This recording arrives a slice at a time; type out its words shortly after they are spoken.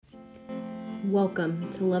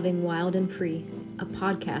Welcome to Loving Wild and Free, a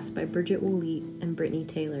podcast by Bridget Woolley and Brittany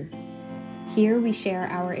Taylor. Here we share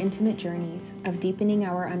our intimate journeys of deepening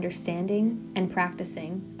our understanding and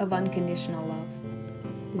practicing of unconditional love.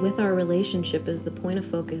 With our relationship as the point of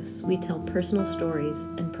focus, we tell personal stories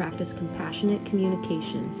and practice compassionate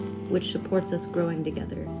communication, which supports us growing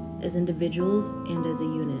together as individuals and as a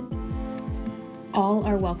unit. All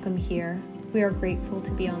are welcome here. We are grateful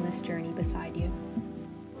to be on this journey beside you.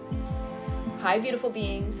 Hi, beautiful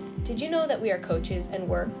beings. Did you know that we are coaches and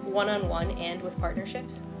work one-on-one and with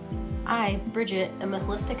partnerships? I, Bridget, am a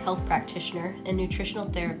holistic health practitioner and nutritional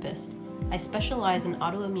therapist. I specialize in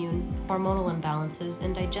autoimmune, hormonal imbalances,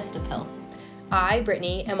 and digestive health. I,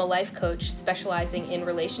 Brittany, am a life coach specializing in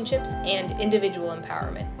relationships and individual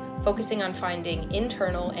empowerment, focusing on finding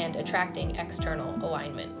internal and attracting external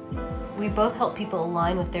alignment. We both help people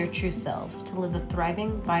align with their true selves to live the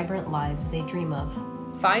thriving, vibrant lives they dream of.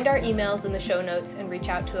 Find our emails in the show notes and reach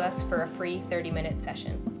out to us for a free 30-minute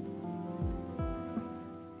session.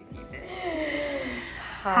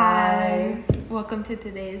 Hi. Welcome to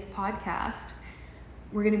today's podcast.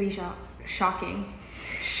 We're going to be shocking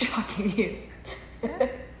you.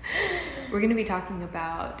 We're going to be talking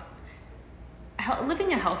about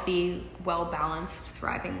living a healthy, well-balanced,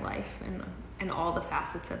 thriving life and all the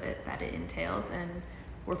facets of it that it entails. And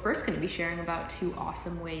we're first going to be sharing about 2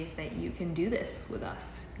 awesome ways that you can do this with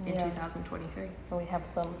us in 2023. We have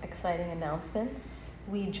some exciting announcements.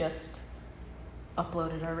 We just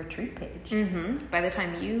uploaded our retreat page. Mm-hmm. By the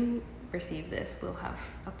time you receive this, we'll have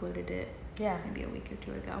uploaded it maybe a week or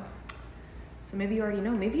 2 ago. So maybe you already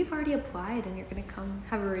know. Maybe you've already applied and you're going to come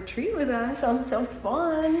have a retreat with us. Sounds so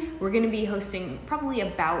fun. We're going to be hosting probably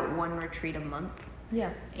about 1 retreat a month.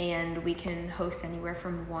 Yeah. And we can host anywhere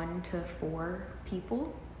from 1 to 4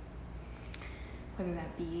 people, whether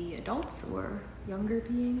that be adults or younger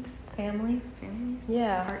beings, families,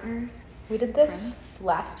 partners. We did this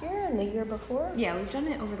last year and the year before. Yeah, we've done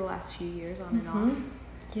it over the last few years on and off.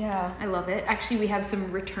 Yeah. I love it. Actually, we have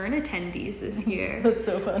some return attendees this year. That's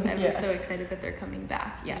so fun. I'm so excited that they're coming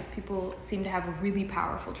back. Yeah, people seem to have really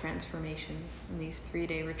powerful transformations in these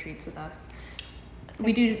 3-day retreats with us.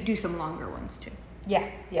 We do some longer ones too.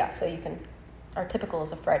 Yeah. So you can, our typical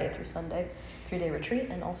is a Friday through Sunday 3-day retreat.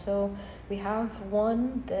 And also we have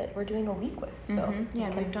one that we're doing a week with. So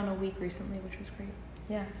we've done a week recently, which was great.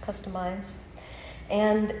 Yeah, customize.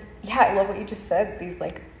 And I love what you just said, these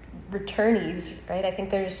like returnees, right? I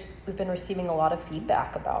think we've been receiving a lot of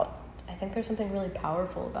feedback I think there's something really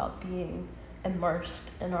powerful about being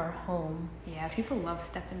immersed in our home. Yeah, people love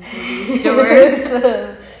stepping through these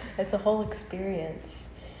doors. It's a whole experience.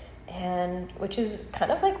 And which is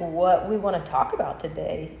kind of like what we want to talk about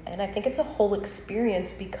today. And I think it's a whole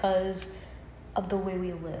experience because of the way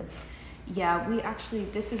we live. Yeah,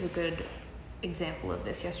 this is a good example of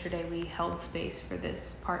this. Yesterday we held space for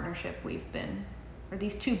this partnership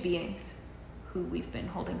these 2 beings who we've been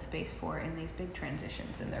holding space for in these big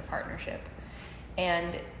transitions in their partnership.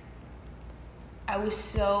 And I was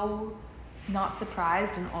so not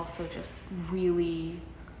surprised and also just really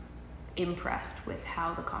impressed with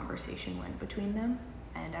how the conversation went between them.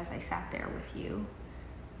 And as I sat there with you,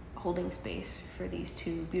 holding space for these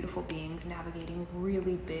 2 beautiful beings navigating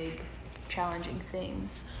really big, challenging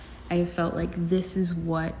things, I felt like this is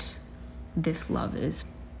what this love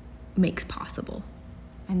makes possible.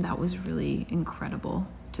 And that was really incredible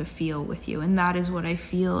to feel with you. And that is what I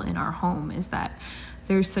feel in our home, is that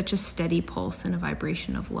there's such a steady pulse and a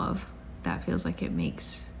vibration of love that feels like it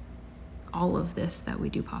makes all of this that we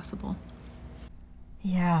do possible.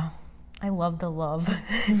 Yeah, I love the love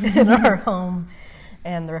in our home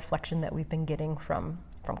and the reflection that we've been getting from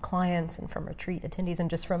clients and from retreat attendees and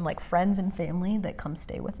just from like friends and family that come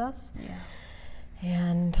stay with us. Yeah.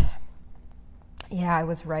 And I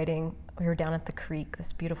was writing, we were down at the creek,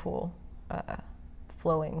 this beautiful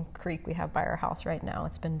flowing creek we have by our house right now.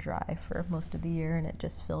 It's been dry for most of the year and it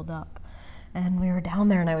just filled up. And we were down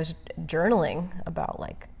there and I was journaling about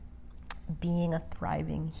like being a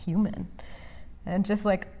thriving human and just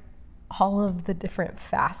like all of the different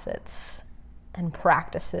facets and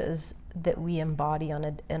practices that we embody on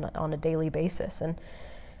a daily basis, and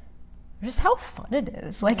just how fun it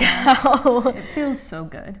is. Like how it feels so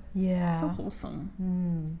good. Yeah, so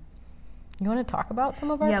wholesome. You want to talk about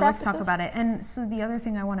some of our practices? Let's talk about it. And so the other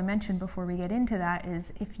thing I want to mention before we get into that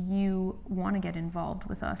is if you want to get involved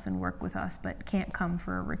with us and work with us but can't come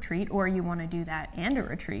for a retreat, or you want to do that and a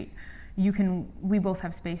retreat, we both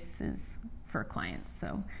have spaces for clients.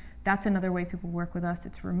 So that's another way people work with us.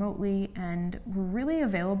 It's remotely, and we're really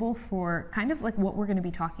available for kind of like what we're going to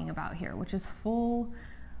be talking about here, which is full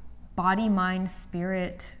body, mind,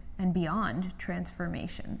 spirit, and beyond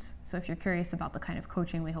transformations. So if you're curious about the kind of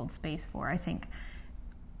coaching we hold space for, I think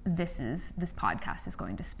this podcast is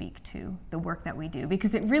going to speak to the work that we do,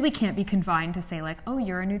 because it really can't be confined to say like, oh,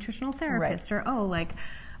 you're a nutritional therapist, or oh, like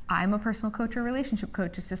I'm a personal coach or relationship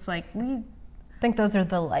coach. It's just like I think those are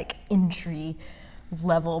the like entry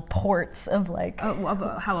level ports of like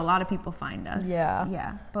of how a lot of people find us.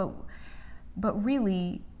 Yeah. But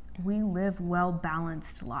really, we live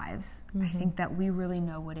well-balanced lives. I think that we really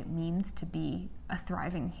know what it means to be a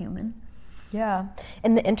thriving human. Yeah,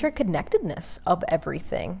 and the interconnectedness of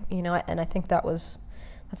everything, you know, and I think that's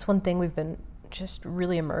one thing we've been just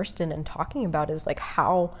really immersed in and talking about is like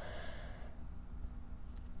how,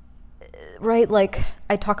 right, like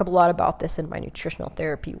I talk a lot about this in my nutritional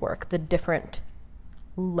therapy work, the different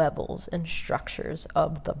levels and structures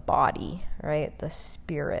of the body, right? The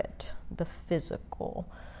spirit, the physical,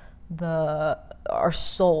 our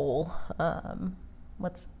soul, body,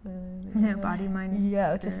 mind,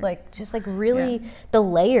 spirit. just like really the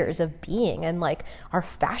layers of being, and like our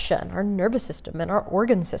fascia and our nervous system and our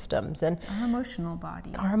organ systems and our emotional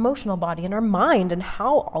body and our mind, and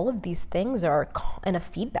how all of these things are in a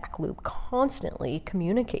feedback loop, constantly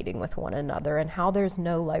communicating with one another, and how there's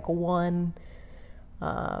no like one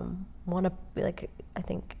I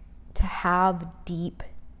think to have deep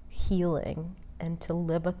healing and to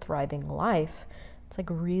live a thriving life, it's like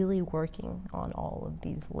really working on all of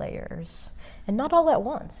these layers, and not all at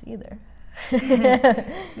once either.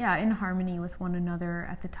 Yeah, in harmony with one another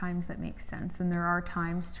at the times that make sense. And there are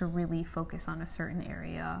times to really focus on a certain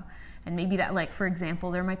area, and maybe that, like, for example,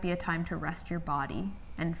 there might be a time to rest your body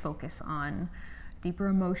and focus on deeper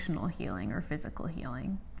emotional healing or physical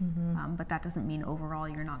healing. But that doesn't mean overall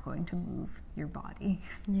you're not going to move your body.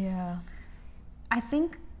 Yeah. I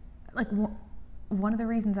think like one of the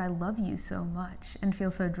reasons I love you so much and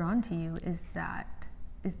feel so drawn to you is that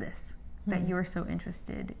you're so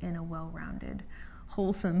interested in a well-rounded,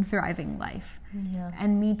 wholesome, thriving life. Yeah.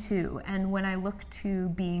 And me too. And when I look to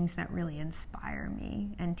beings that really inspire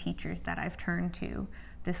me and teachers that I've turned to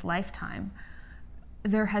this lifetime,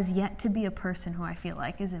 there has yet to be a person who I feel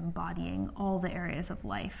like is embodying all the areas of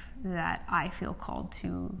life that I feel called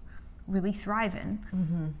to really thrive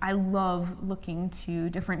in. I love looking to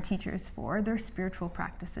different teachers for their spiritual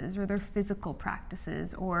practices or their physical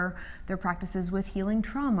practices or their practices with healing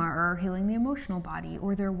trauma or healing the emotional body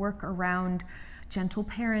or their work around gentle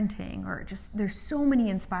parenting, or just there's so many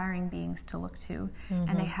inspiring beings to look to.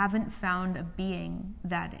 And I haven't found a being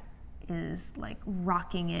that is like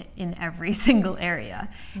rocking it in every single area.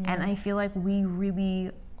 And I feel like we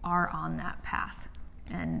really are on that path,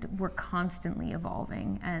 and we're constantly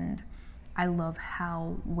evolving, and I love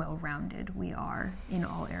how well-rounded we are in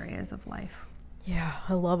all areas of life. Yeah,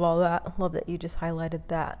 I love all that. I love that you just highlighted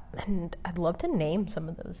that. And I'd love to name some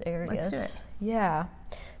of those areas. Let's do it. Yeah.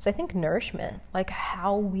 So I think nourishment, like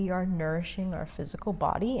how we are nourishing our physical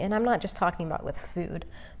body. And I'm not just talking about with food,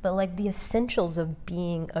 but like the essentials of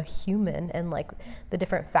being a human, and like the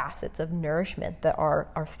different facets of nourishment that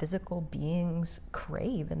our physical beings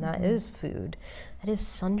crave. And that is food. That is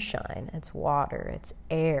sunshine. It's water. It's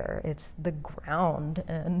air. It's the ground,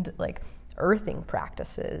 and like earthing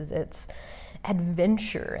practices. It's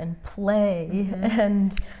adventure and play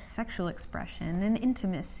and sexual expression and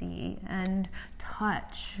intimacy and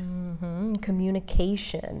touch,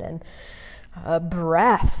 communication and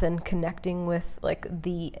breath, and connecting with like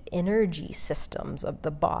the energy systems of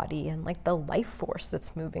the body and like the life force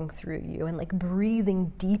that's moving through you, and like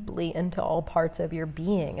breathing deeply into all parts of your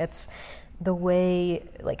being. It's the way,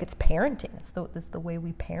 like, it's parenting. It's the way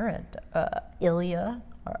we parent Ilya,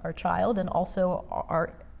 our child, and also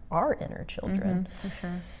our inner children. For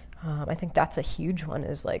sure. I think that's a huge one,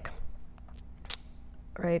 is like,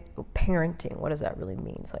 right, parenting, what does that really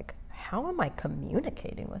mean? It's like, how am I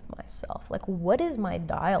communicating with myself? Like, what is my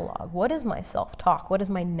dialogue? What is my self-talk? What is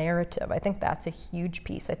my narrative? I think that's a huge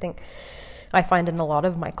piece. I think I find in a lot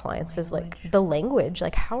of my clients is like the language,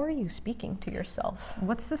 like how are you speaking to yourself?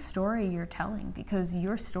 What's the story you're telling? Because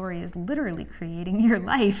your story is literally creating your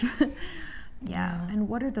life. Yeah. And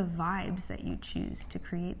what are the vibes that you choose to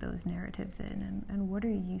create those narratives in? And what are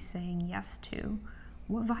you saying yes to?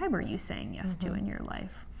 What vibe are you saying yes to in your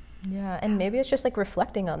life? Yeah, and maybe it's just like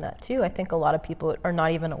reflecting on that too. I think a lot of people are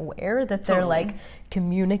not even aware that they're like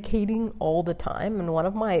communicating all the time. And one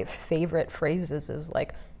of my favorite phrases is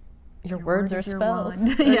like, your words are spells.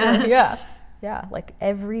 Yeah. Like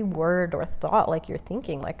every word or thought like you're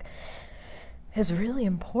thinking like is really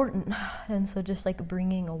important. And so just like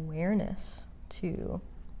bringing awareness to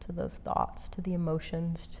those thoughts, to the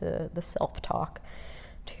emotions, to the self-talk,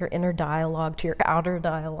 to your inner dialogue, to your outer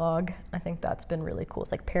dialogue. I think that's been really cool.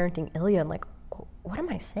 It's like parenting Ilya and like, what am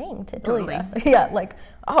I saying to Ilya? Yeah, like,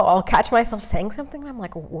 oh, I'll catch myself saying something and I'm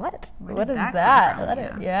like, what? What is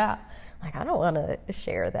that? Yeah. Like, I don't want to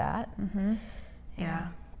share that. Mm-hmm. Yeah.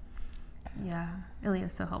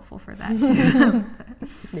 Ilya's so helpful for that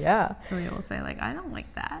too. Yeah. Ilya will say like, I don't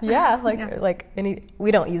like that. Yeah,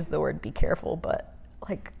 we don't use the word be careful, but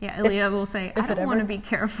like. Yeah, Ilya will say, I don't want to be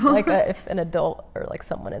careful. Like if an adult or like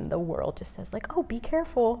someone in the world just says like, oh, be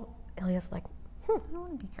careful. Ilya's like, I don't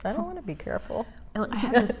want to be careful. I don't want to be careful. I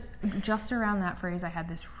had this, just around that phrase, I had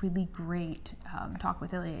this really great talk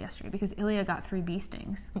with Ilya yesterday because Ilya got 3 bee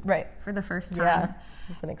stings. Right. For the first time. Yeah,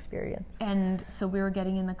 it's an experience. And so we were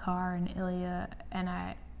getting in the car and Ilya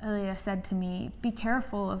said to me, be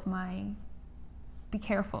careful,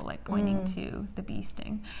 like pointing to the bee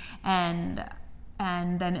sting. And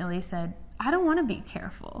then Ilya said, I don't want to be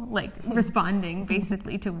careful, like responding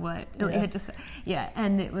basically to what Ilya had just said. Yeah,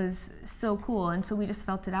 and it was so cool. And so we just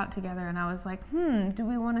felt it out together. And I was like, do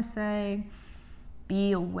we want to say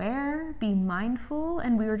be aware, be mindful?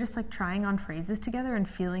 And we were just like trying on phrases together and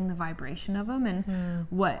feeling the vibration of them. And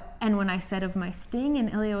and when I said of my sting,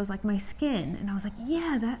 and Ilya was like, my skin. And I was like,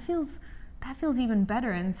 yeah, that feels even better.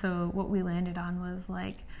 And so what we landed on was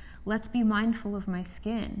like, let's be mindful of my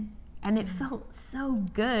skin. And it felt so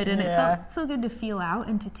good, and it felt so good to feel out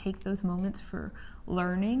and to take those moments for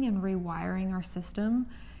learning and rewiring our system.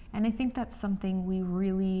 And I think that's something we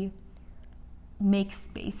really make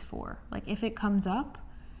space for. Like if it comes up,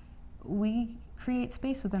 we create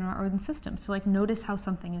space within our own system. So like notice how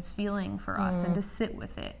something is feeling for us and to sit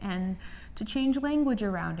with it and to change language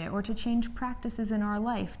around it or to change practices in our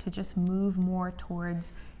life to just move more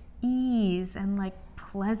towards ease and like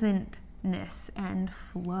pleasantness and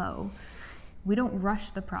flow. We don't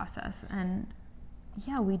rush the process, and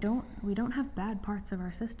we don't have bad parts of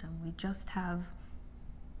our system. We just have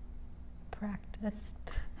practiced.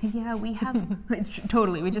 Yeah, we have.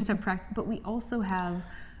 Totally. We just have practice, but we also have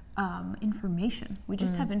information. We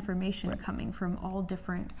just have information coming from all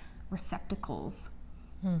different receptacles.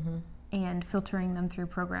 And filtering them through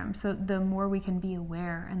programs. So the more we can be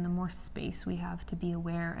aware and the more space we have to be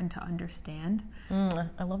aware and to understand.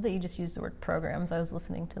 I love that you just used the word programs. I was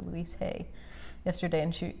listening to Louise Hay yesterday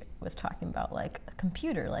and she was talking about like a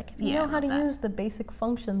computer. Like if you know how to use the basic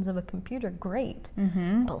functions of a computer, great.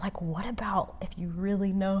 But like what about if you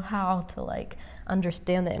really know how to like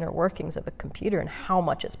understand the inner workings of a computer and how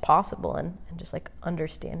much is possible and just like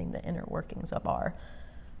understanding the inner workings of our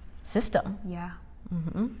system. Yeah.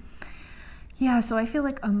 Yeah, so I feel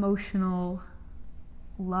like emotional,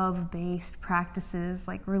 love-based practices,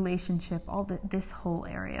 like relationship, this whole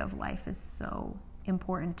area of life is so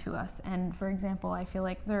important to us. And for example, I feel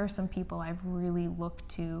like there are some people I've really looked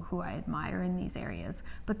to who I admire in these areas,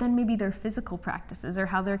 but then maybe their physical practices or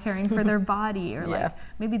how they're caring for their body or like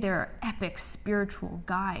maybe they're an epic spiritual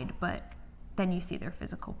guide, but then you see their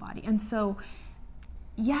physical body. And so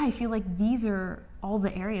I feel like these are all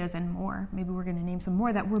the areas and more, maybe we're going to name some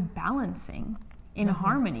more, that we're balancing in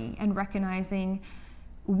harmony and recognizing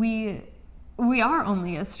we are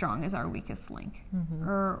only as strong as our weakest link,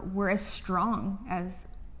 or we're as strong as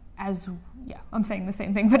I'm saying the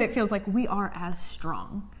same thing, but it feels like we are as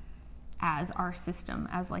strong as our system,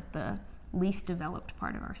 as like the least developed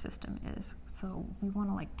part of our system is. So we want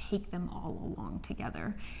to like take them all along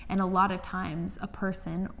together. And a lot of times a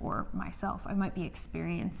person or myself, I might be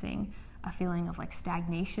experiencing a feeling of like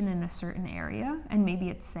stagnation in a certain area, and maybe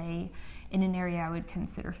it's say in an area I would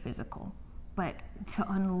consider physical, but to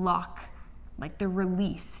unlock like the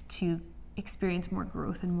release to experience more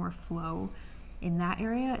growth and more flow in that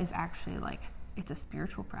area is actually like, it's a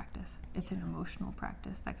spiritual practice. It's an emotional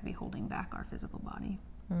practice that could be holding back our physical body.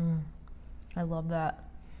 I love that.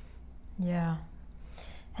 Yeah.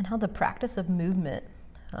 And how the practice of movement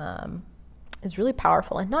is really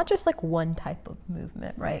powerful, and not just like one type of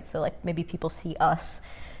movement, right? So like maybe people see us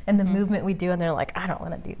and the movement we do and they're like, I don't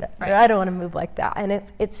want to do that. Right. I don't want to move like that. And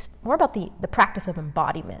it's more about the practice of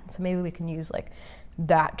embodiment. So maybe we can use like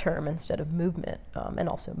that term instead of movement, and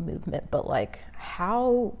also movement, but like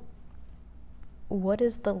what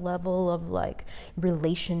is the level of like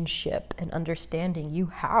relationship and understanding you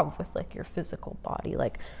have with like your physical body?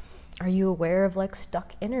 Like, are you aware of like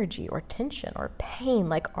stuck energy or tension or pain?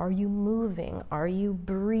 Like, are you moving? Are you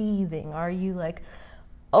breathing? Are you like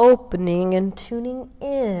opening and tuning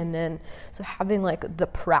in? And so having like the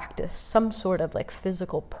practice, some sort of like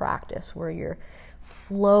physical practice where you're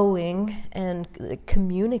flowing and like,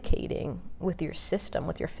 communicating with your system,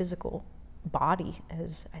 with your physical body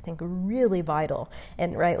is, I think, really vital.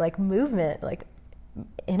 And right, like movement, like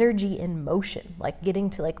energy in motion, like getting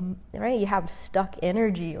to like, right, you have stuck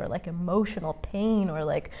energy or like emotional pain, or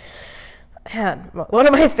like, man, one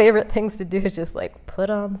of my favorite things to do is just like put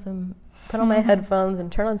on my headphones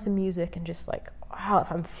and turn on some music and just like, wow,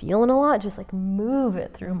 if I'm feeling a lot, just like move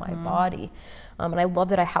it through my body. And I love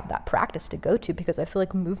that I have that practice to go to, because I feel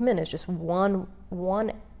like movement is just one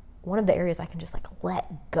of the areas I can just like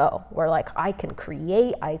let go, where like I can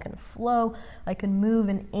create, I can flow, I can move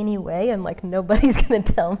in any way, and like nobody's gonna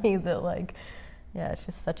tell me that, like, yeah, it's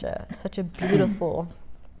just such a beautiful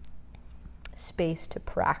space to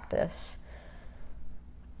practice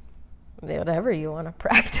whatever you want to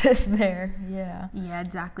practice there. Yeah,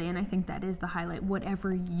 exactly. And I think that is the highlight,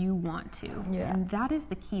 whatever you want to. Yeah. And that is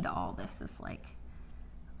the key to all this, is like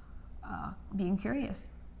being curious.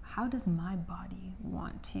 How does my body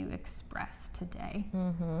want to express today?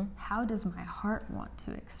 How does my heart want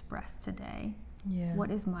to express today? Yeah.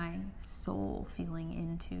 What is my soul feeling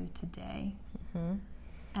into today?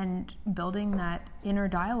 And building that inner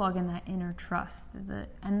dialogue and that inner trust,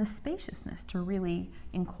 and the spaciousness to really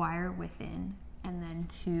inquire within, and then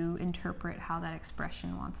to interpret how that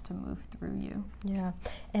expression wants to move through you. Yeah.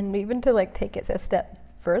 And even to like take it a step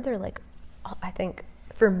further, like I think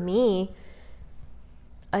for me,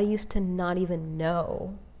 I used to not even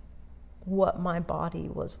know what my body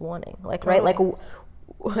was wanting. Like, right? Like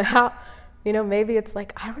how, you know, maybe it's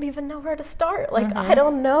like, I don't even know where to start. Like, I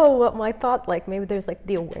don't know what my thought, like maybe there's like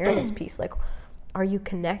the awareness piece. Like, are you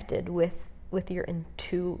connected with your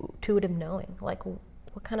intuitive knowing? Like,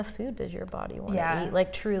 what kind of food does your body want to eat?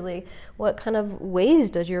 Like, truly, what kind of ways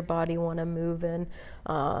does your body want to move in?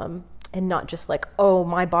 And not just like, oh,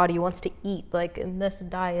 my body wants to eat like in this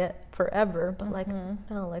diet forever, but like,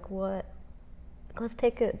 no, like what? Let's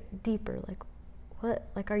take it deeper. Like, what?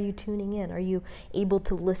 Like, are you tuning in? Are you able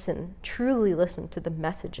to listen, truly listen to the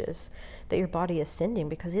messages that your body is sending?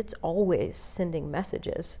 Because it's always sending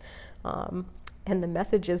messages, and the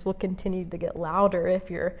messages will continue to get louder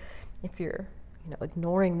if you're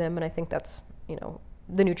ignoring them. And I think that's,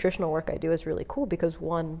 the nutritional work I do is really cool, because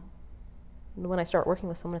when I start working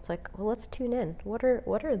with someone, it's like, well, let's tune in. What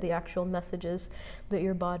are the actual messages that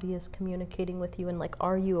your body is communicating with you, and like,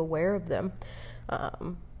 are you aware of them?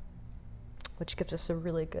 Which gives us a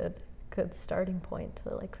really good starting point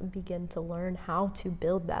to like begin to learn how to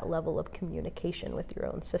build that level of communication with your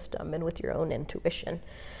own system and with your own intuition.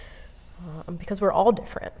 Because we're all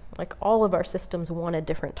different. Like, all of our systems want a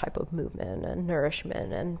different type of movement and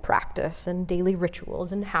nourishment and practice and daily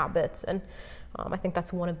rituals and habits. And I think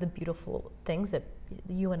that's one of the beautiful things that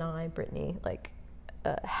you and I, Brittany, like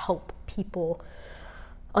help people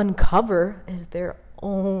uncover, is their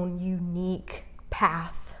own unique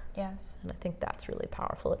path. Yes. And I think that's really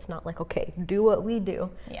powerful. It's not like, okay, do what we do.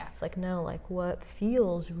 Yeah. It's like, no, like what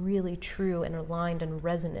feels really true and aligned and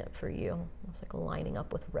resonant for you. It's like lining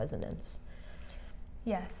up with resonance.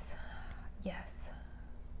 Yes.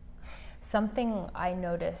 Something I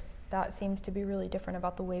notice that seems to be really different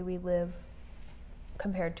about the way we live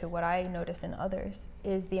compared to what I notice in others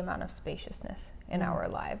is the amount of spaciousness in our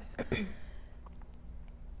lives.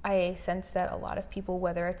 I sense that a lot of people,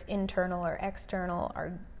 whether it's internal or external,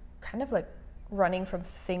 are kind of like running from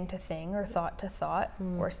thing to thing, or thought to thought,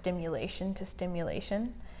 or stimulation to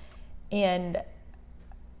stimulation. And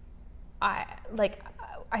I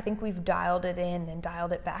think we've dialed it in and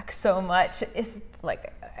dialed it back so much. It's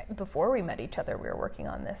like, before we met each other, we were working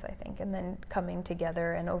on this, I think, and then coming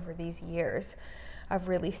together, and over these years of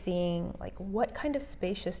really seeing, like, what kind of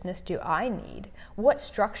spaciousness do I need? What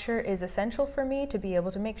structure is essential for me to be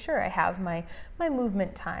able to make sure I have my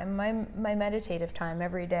movement time, my meditative time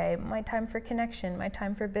every day, my time for connection, my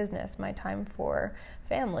time for business, my time for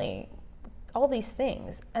family, all these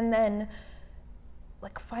things. And then,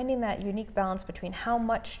 like, finding that unique balance between how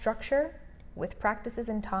much structure with practices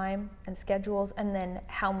and time and schedules, and then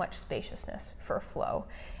how much spaciousness for flow.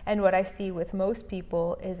 And what I see with most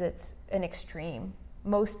people is it's an extreme.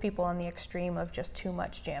 Most people on the extreme of just too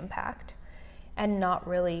much jam-packed, and not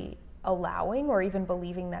really allowing or even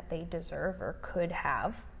believing that they deserve or could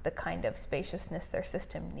have the kind of spaciousness their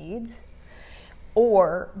system needs.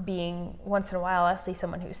 Or being, once in a while, I'll see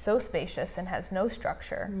someone who's so spacious and has no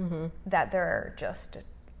structure that they're just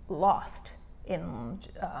lost in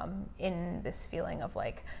this feeling of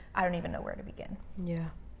like, I don't even know where to begin. Yeah.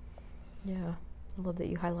 I love that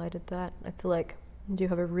you highlighted that. I feel like you do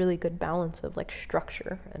have a really good balance of like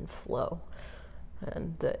structure and flow,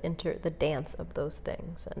 and the dance of those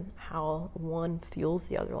things, and how one fuels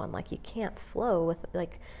the other one. Like, you can't flow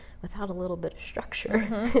without a little bit of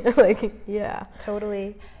structure.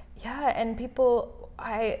 Totally. Yeah, and people,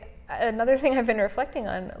 I another thing I've been reflecting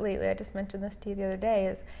on lately, I just mentioned this to you the other day,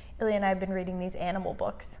 is Ilya and I have been reading these animal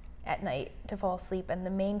books at night to fall asleep, and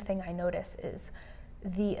the main thing I notice is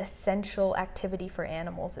the essential activity for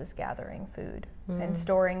animals is gathering food and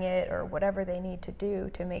storing it or whatever they need to do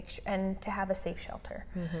to make and to have a safe shelter.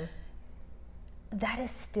 That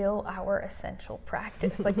is still our essential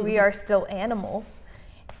practice. Like, we are still animals,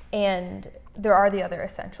 and there are the other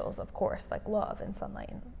essentials, of course, like love and sunlight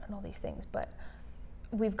and all these things, but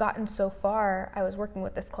we've gotten so far. I was working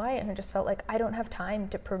with this client who just felt like, I don't have time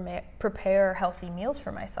to prepare healthy meals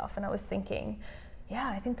for myself. And I was thinking, yeah,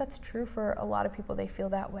 I think that's true for a lot of people. They feel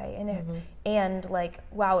that way. And and like,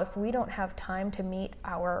 wow, if we don't have time to meet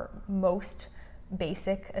our most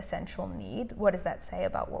basic essential need, what does that say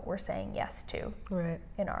about what we're saying yes to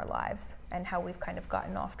in our lives and how we've kind of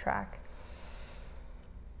gotten off track?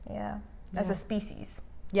 As a species.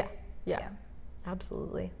 Yeah,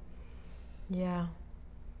 absolutely. Yeah,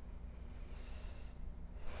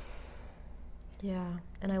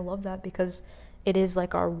 and I love that because it is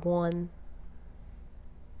like our one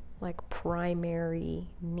like primary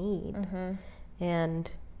need,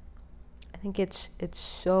 and I think it's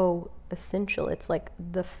so essential. It's like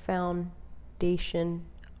the foundation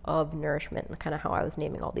of nourishment, and kind of how I was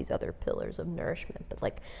naming all these other pillars of nourishment, but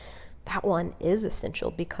like that one is essential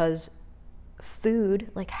because food,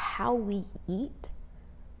 like how we eat,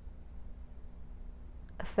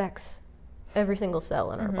 affects every single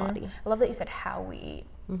cell in our body. I love that you said how we eat.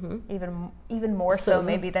 Even more so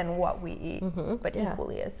maybe than what we eat, but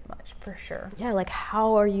equally as much, for sure. Yeah, like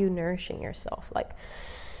how are you nourishing yourself? Like,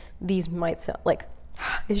 these might sound like,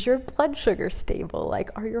 is your blood sugar stable? Like,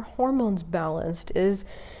 are your hormones balanced?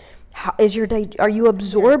 Are you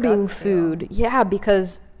absorbing food? Yeah,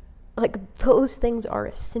 because like those things are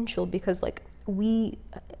essential, because like we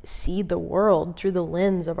see the world through the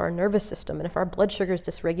lens of our nervous system, and if our blood sugar is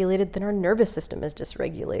dysregulated, then our nervous system is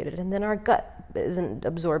dysregulated, and then our gut isn't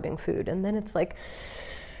absorbing food, and then it's like,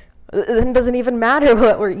 then it doesn't even matter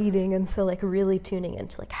what we're eating. And so like really tuning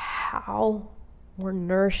into like how we're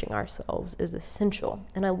nourishing ourselves is essential.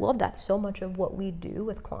 And I love that so much of what we do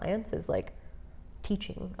with clients is like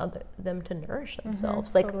teaching them to nourish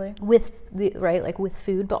themselves, like totally. With the like with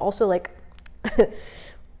food, but also like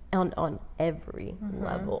on every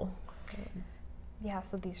level. Yeah,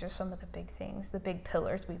 so these are some of the big things, the big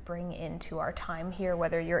pillars we bring into our time here,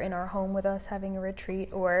 whether you're in our home with us having a retreat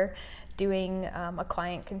or doing a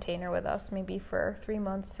client container with us, maybe for 3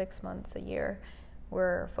 months, 6 months, a year.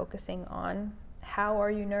 We're focusing on how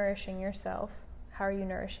are you nourishing yourself? How are you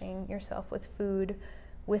nourishing yourself with food,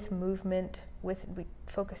 with movement, we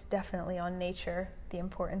focus definitely on nature, the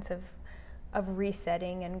importance of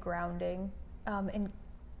resetting and grounding, and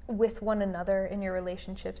with one another in your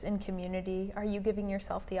relationships, in community. Are you giving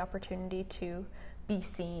yourself the opportunity to be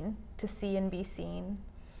seen, to see and be seen?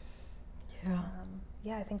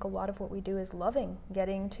 Yeah, I think a lot of what we do is loving,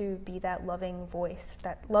 getting to be that loving voice,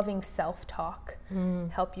 that loving self-talk,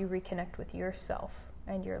 help you reconnect with yourself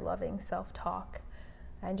and your loving self-talk,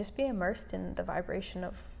 and just be immersed in the vibration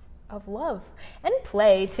of love and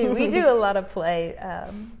play too. We do a lot of play.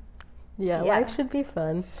 Life should be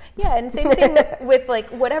fun. Yeah, and same thing with like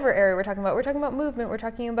whatever area we're talking about. We're talking about movement, we're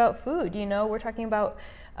talking about food, we're talking about,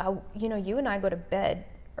 you and I go to bed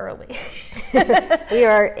early. We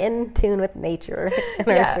are in tune with nature and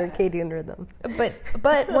our circadian rhythms.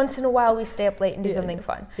 But once in a while we stay up late and do something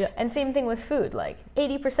fun. Yeah. And same thing with food. Like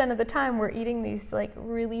 80% of the time we're eating these like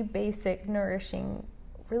really basic, nourishing,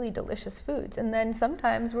 really delicious foods. And then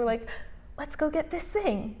sometimes we're like, let's go get this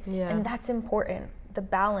thing. Yeah. And that's important. The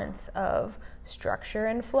balance of structure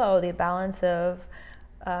and flow, the balance of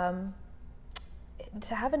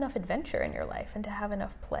to have enough adventure in your life and to have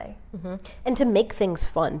enough play. And to make things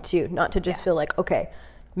fun too, not to just feel like, okay,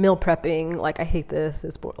 meal prepping, like I hate this,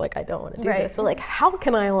 it's like I don't want to do this, but like how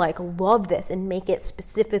can I like love this and make it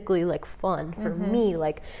specifically like fun for me,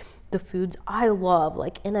 like the foods I love,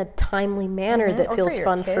 like in a timely manner that feels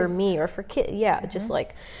fun for me or for kids. Just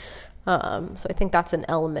like so I think that's an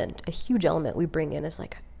element, a huge element we bring in, is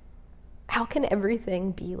like, how can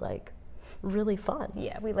everything be like really fun?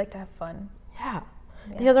 Yeah, we like to have fun. Yeah,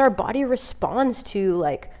 because our body responds to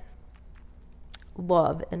like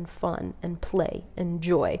love and fun and play and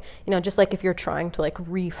joy. Just like if you're trying to like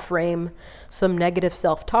reframe some negative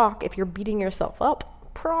self-talk, if you're beating yourself up,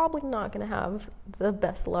 probably not going to have the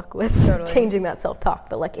best luck with changing that self-talk.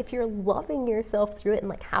 But like if you're loving yourself through it and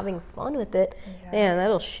like having fun with it, man,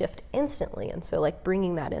 that'll shift instantly. And so like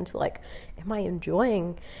bringing that into like, am I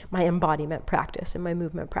enjoying my embodiment practice and my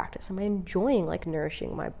movement practice? Am I enjoying like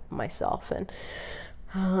nourishing myself? And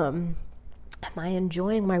am I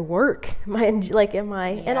enjoying my work? Am I,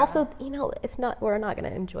 Yeah. and also, we're not going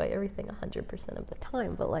to enjoy everything 100% of the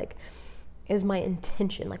time, but like, is my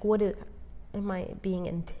intention, like, am I being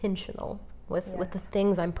intentional with the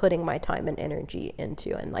things I'm putting my time and energy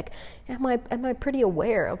into? And like, am I pretty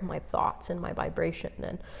aware of my thoughts and my vibration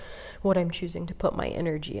and what I'm choosing to put my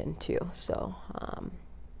energy into? So,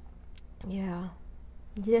 yeah,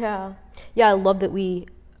 I love that we,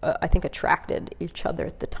 I think, attracted each other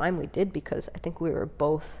at the time we did, because I think we were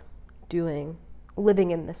both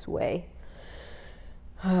living in this way,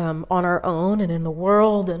 on our own and in the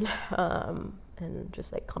world, and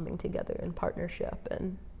just like coming together in partnership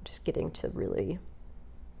and just getting to really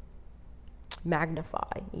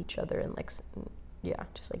magnify each other and like,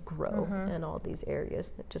 just like grow in all these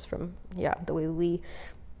areas, just from, the way we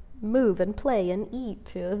move and play and eat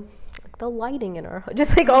to like the lighting in our,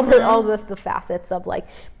 just like all the facets of like,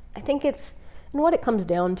 I think it's, and what it comes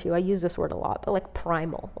down to, I use this word a lot, but like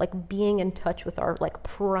primal, like being in touch with our like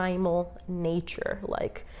primal nature.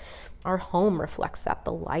 Like our home reflects that,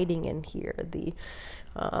 the lighting in here, the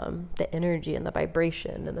energy and the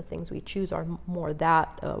vibration and the things we choose are more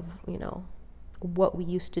that of, what we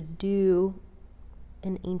used to do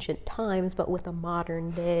in ancient times, but with a modern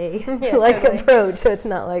day approach. So it's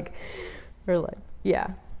not like we're like,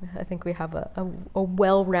 I think we have a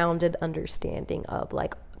well-rounded understanding of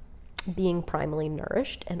like being primally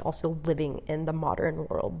nourished and also living in the modern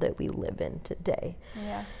world that we live in today.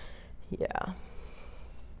 Yeah,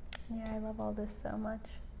 I love all this so much.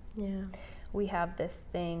 Yeah. We have this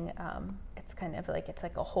thing, it's kind of like, it's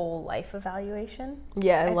like a whole life evaluation.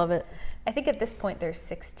 Yeah, I love it. I think at this point there's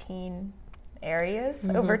 16 areas.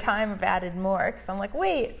 Over time I've added more, because I'm like,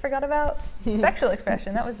 wait, forgot about sexual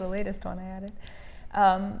expression. That was the latest one I added.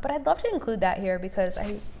 But I'd love to include that here, because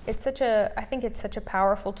I think it's such a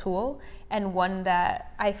powerful tool, and one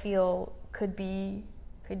that I feel could be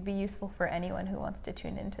useful for anyone who wants to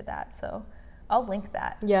tune into that. So I'll link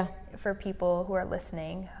that for people who are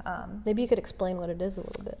listening. Maybe you could explain what it is a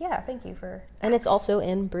little bit. Yeah, thank you for And it's also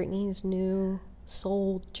in Brittany's new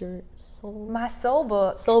my soul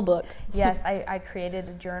book. Soul book. Yes, I created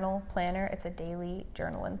a journal planner. It's a daily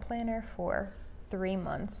journal and planner for 3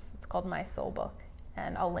 months. It's called My Soul Book,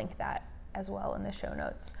 and I'll link that as well in the show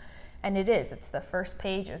notes. And it's the first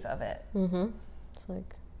pages of it. It's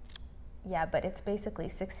like, but it's basically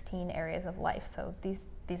 16 areas of life. So these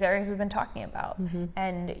areas we've been talking about,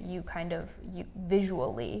 and you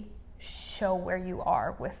visually show where you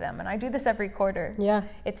are with them. And I do this every quarter.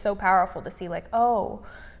 It's so powerful to see like, oh,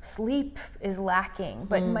 sleep is lacking,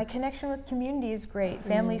 but my connection with community is great,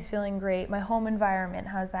 family's feeling great, my home environment,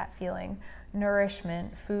 how's that feeling,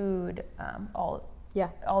 nourishment, food,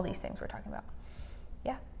 all these things we're talking about.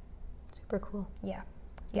 Super cool.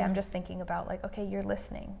 I'm just thinking about like, okay, you're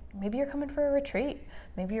listening. Maybe you're coming for a retreat.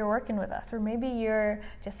 Maybe you're working with us, or maybe you're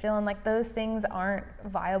just feeling like those things aren't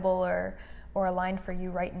viable or aligned for you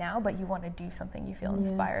right now, but you want to do something. You feel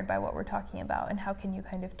inspired by what we're talking about, and how can you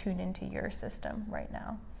kind of tune into your system right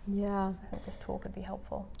now? So I think this tool could be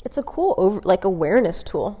helpful. It's a cool awareness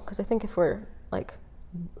tool, because I think if we're like,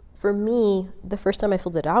 for me, the first time I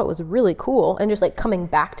filled it out, it was really cool. And just like coming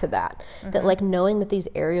back to that like knowing that these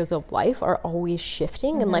areas of life are always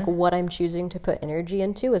shifting, and like what I'm choosing to put energy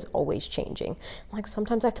into is always changing. Like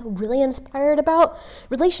sometimes I feel really inspired about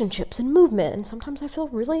relationships and movement, and sometimes I feel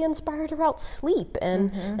really inspired about sleep,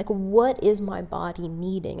 and like what is my body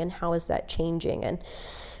needing and how is that changing. And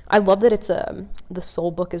I love that it's the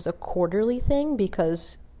soul book is a quarterly thing,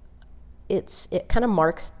 because it kind of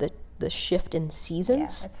marks the shift in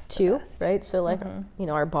seasons too, right? So like,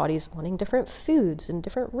 our body's wanting different foods and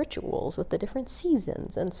different rituals with the different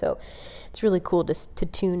seasons. And so it's really cool just to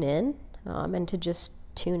tune in, and to just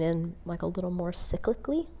tune in like a little more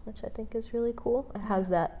cyclically, which I think is really cool. It has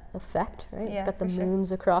that effect, right? It's got the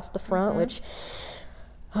moons across the front, which,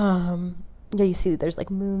 you see there's like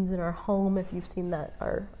moons in our home, if you've seen that,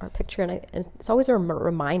 our picture. And it's always a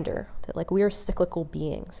reminder that like we are cyclical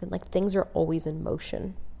beings, and like things are always in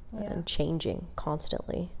motion. And changing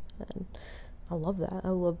constantly, and I love that. I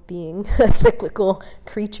love being a cyclical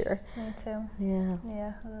creature. Me too. Yeah,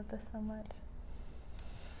 I love this so much.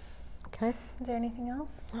 Okay. Is there anything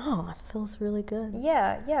else? Oh, it feels really good.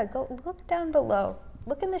 Go look down below.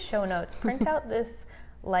 Look in the show notes. Print out this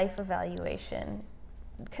life evaluation.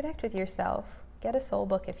 Connect with yourself. Get a soul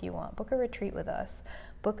book if you want. Book a retreat with us.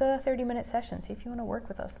 Book a 30-minute session. See if you want to work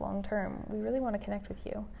with us long term. We really want to connect with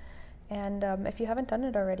you. And if you haven't done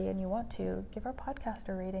it already and you want to, give our podcast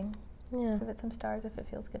a rating. Give it some stars if it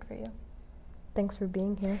feels good for you. Thanks for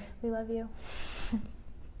being here. We love you.